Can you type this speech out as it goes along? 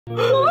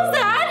What was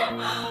that?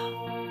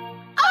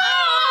 Oh!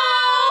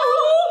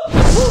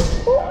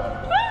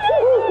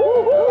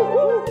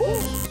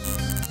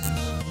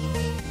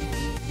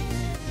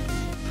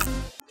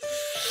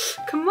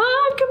 Come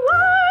on, come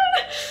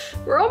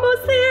on! We're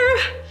almost there.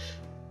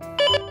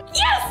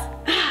 Yes!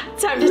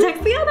 Time to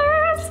text the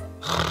others.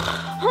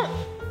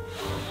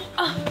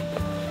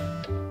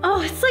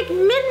 Oh, it's like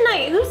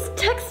midnight. Who's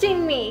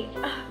texting me?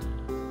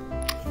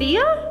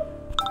 Thea?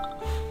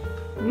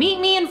 Meet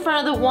me in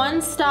front of the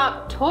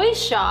one-stop toy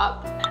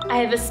shop. I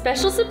have a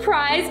special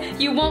surprise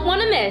you won't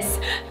want to miss.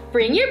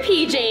 Bring your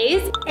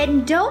PJs.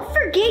 And don't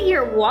forget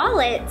your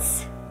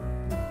wallets.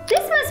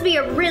 This must be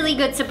a really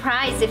good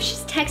surprise if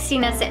she's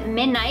texting us at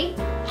midnight.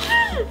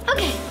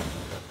 Okay.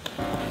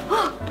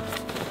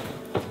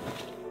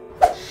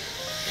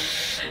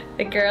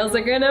 The girls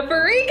are gonna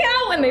freak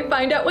out when they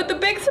find out what the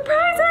big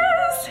surprise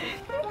is.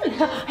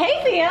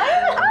 Hey, Thea.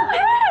 Oh,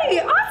 hey,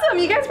 awesome.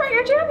 You guys brought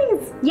your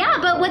jammies. Yeah,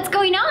 but what's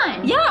going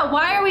on? Yeah,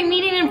 why are we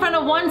meeting in front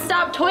of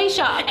one-stop toy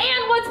shop?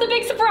 And what's the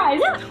big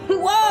surprise? Yeah.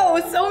 Whoa,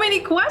 so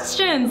many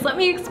questions. Let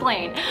me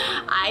explain.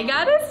 I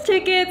got us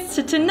tickets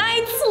to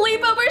tonight's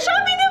sleepover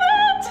shopping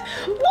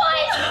event.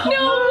 What?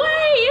 No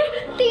way!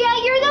 Thea,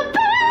 you're the best!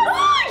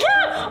 Oh,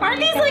 yeah. Aren't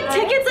these like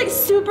tickets like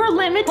super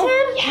limited?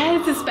 Oh,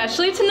 yes,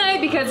 especially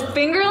tonight because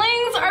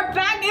Fingerlings are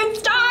back in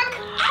stock.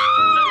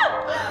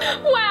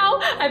 Wow,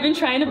 I've been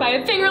trying to buy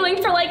a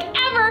fingerling for like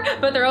ever,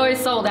 but they're always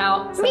sold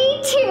out.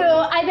 Me too.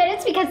 I bet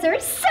it's because they're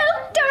so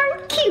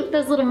darn cute,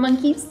 those little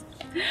monkeys.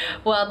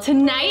 Well,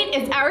 tonight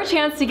is our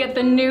chance to get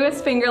the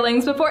newest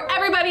Fingerlings before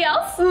everybody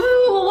else.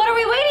 Ooh, well, what are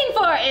we waiting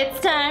for? It's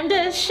time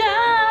to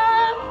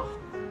shop.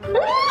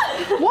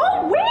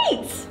 Whoa,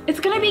 wait! It's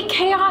gonna be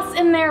chaos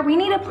in there. We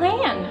need a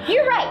plan.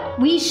 You're right.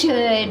 We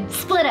should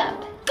split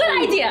up. Good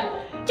idea.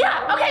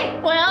 Yeah, okay.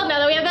 Well, now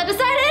that we have that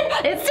decided,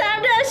 it's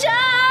time to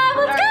shop.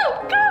 Let's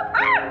go, go.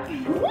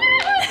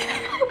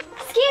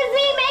 Excuse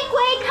me, make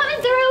way,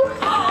 coming through.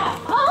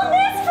 All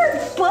this for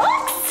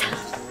books?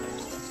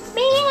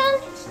 Man.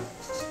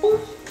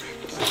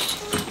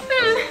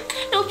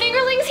 No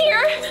fingerlings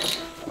here.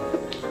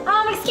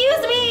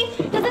 Excuse me.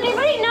 Does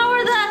anybody know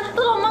where the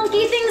little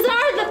monkey things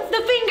are?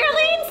 The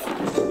fingerlings?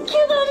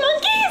 Cute little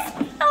monkeys?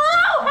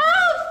 Hello,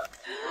 help!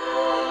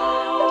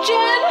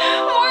 Jen,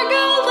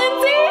 Margot,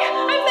 Lindsay,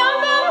 I found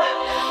them.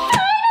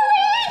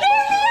 Finally,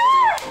 there we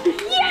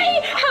are. Yay!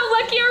 How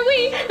lucky are we?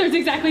 There's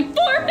exactly 4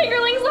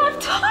 fingerlings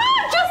left.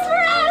 Just for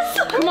us.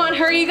 Come on,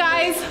 hurry, you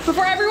guys,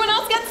 before everyone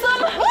else gets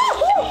them.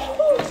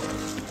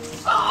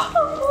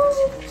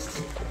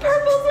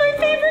 Purple's my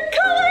favorite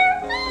color.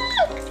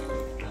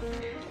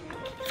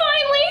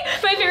 Finally,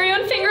 my very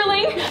own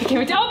fingerling. I can't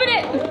wait to open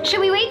it. Should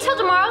we wait till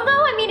tomorrow,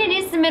 though? I mean, it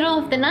is the middle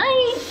of the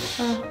night.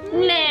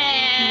 Nah.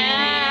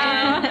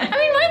 I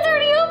mean, mine's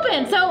already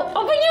open, so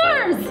open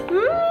yours.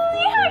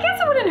 Yeah, I guess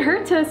it wouldn't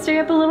hurt to stay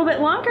up a little bit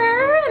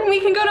longer, and we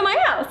can go to my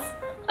house.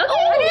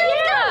 Okay,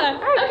 Yeah.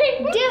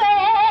 Okay, Do it.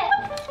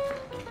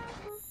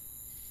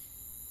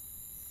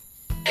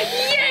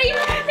 Yay!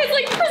 It's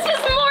like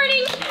Christmas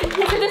morning.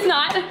 Except it's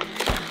not.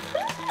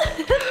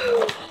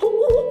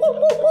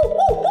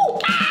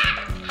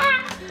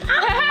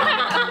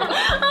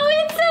 Oh,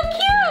 it's so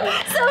cute.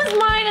 So is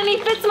mine, and he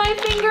fits my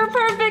finger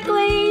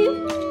perfectly.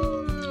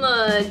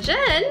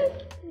 Jen,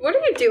 what are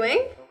you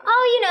doing?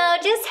 Oh, you know,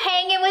 just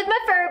hanging with my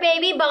fur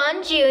baby,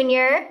 Bon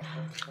Jr.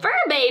 Fur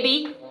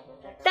baby.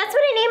 That's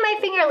what I named my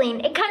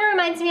fingerling. It kind of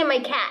reminds me of my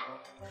cat.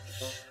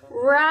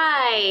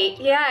 Right.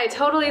 Yeah, I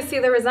totally see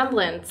the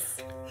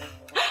resemblance.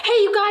 Hey,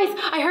 you guys,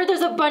 I heard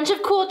there's a bunch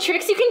of cool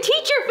tricks you can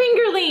teach your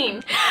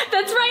fingerling.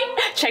 That's right.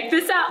 Check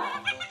this out.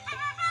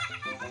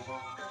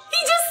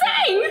 He just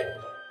sang.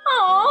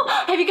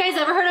 Aw, have you guys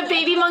ever heard a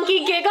baby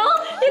monkey giggle?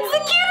 It's the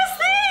cutest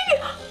thing.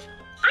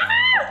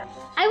 Ah!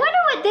 I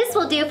wonder what this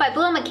will do if I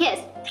blow him a kiss.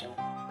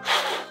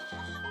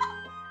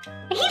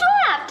 He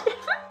laughed.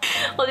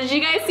 Well, did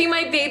you guys see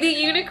my baby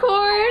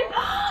unicorn?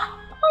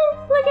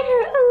 Oh, look at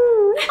her.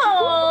 Ooh.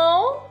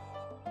 Oh.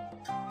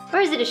 Or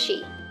is it a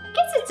she?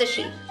 Guess it's a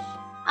she.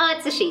 Oh,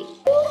 it's a she.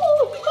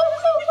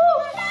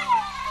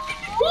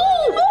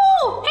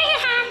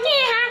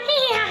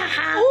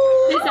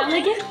 Does it sound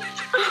like it?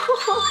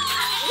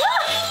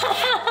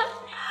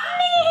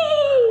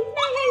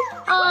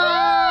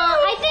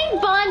 I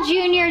think Bon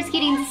Jr. is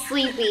getting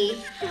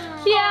sleepy.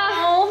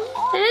 Yeah,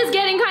 it is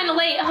getting kind of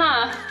late,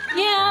 huh?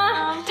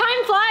 Yeah,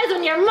 time flies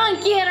when you're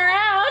monkeying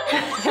around.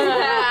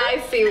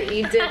 I see what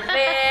you did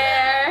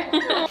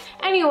there.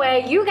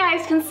 Anyway, you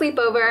guys can sleep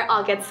over.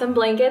 I'll get some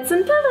blankets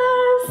and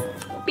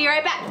pillows. Be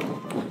right back.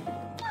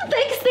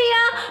 Thanks,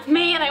 Thea.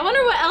 Man, I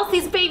wonder what else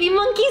these baby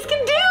monkeys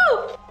can do.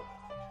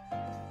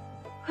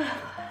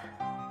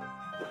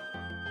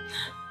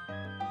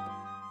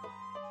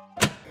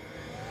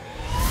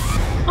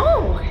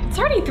 Oh, it's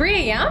already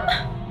 3 a.m.?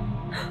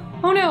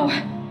 Oh no,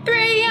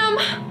 3 a.m.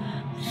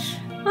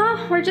 Well,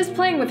 we're just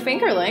playing with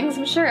fingerlings.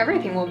 I'm sure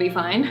everything will be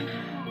fine.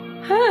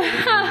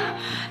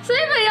 Does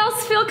anybody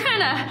else feel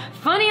kind of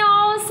funny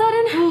all of a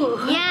sudden?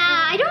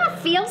 Yeah, I don't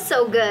feel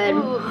so good.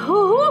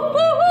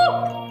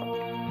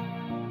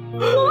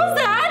 What was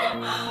that?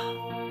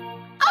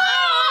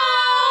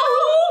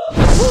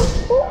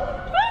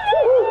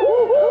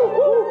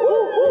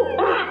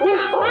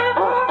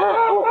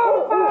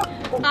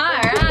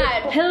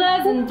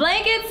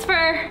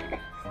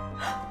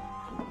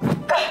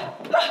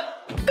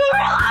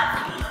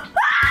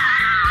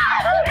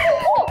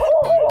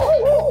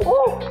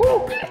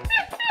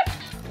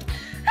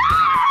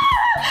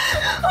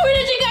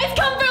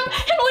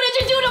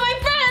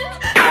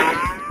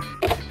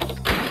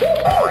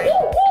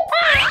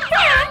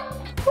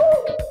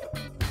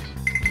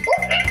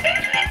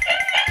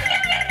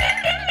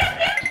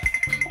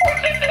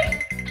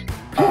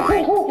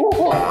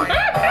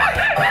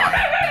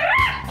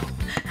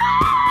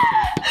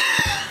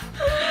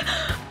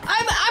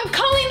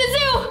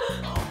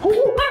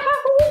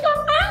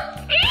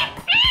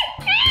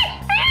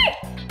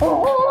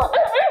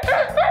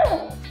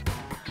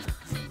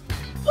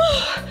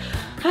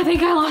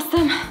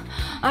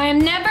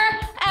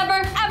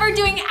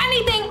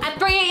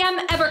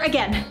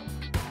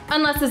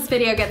 this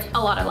video gets a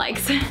lot of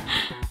likes.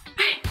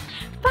 Alright,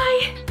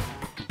 bye.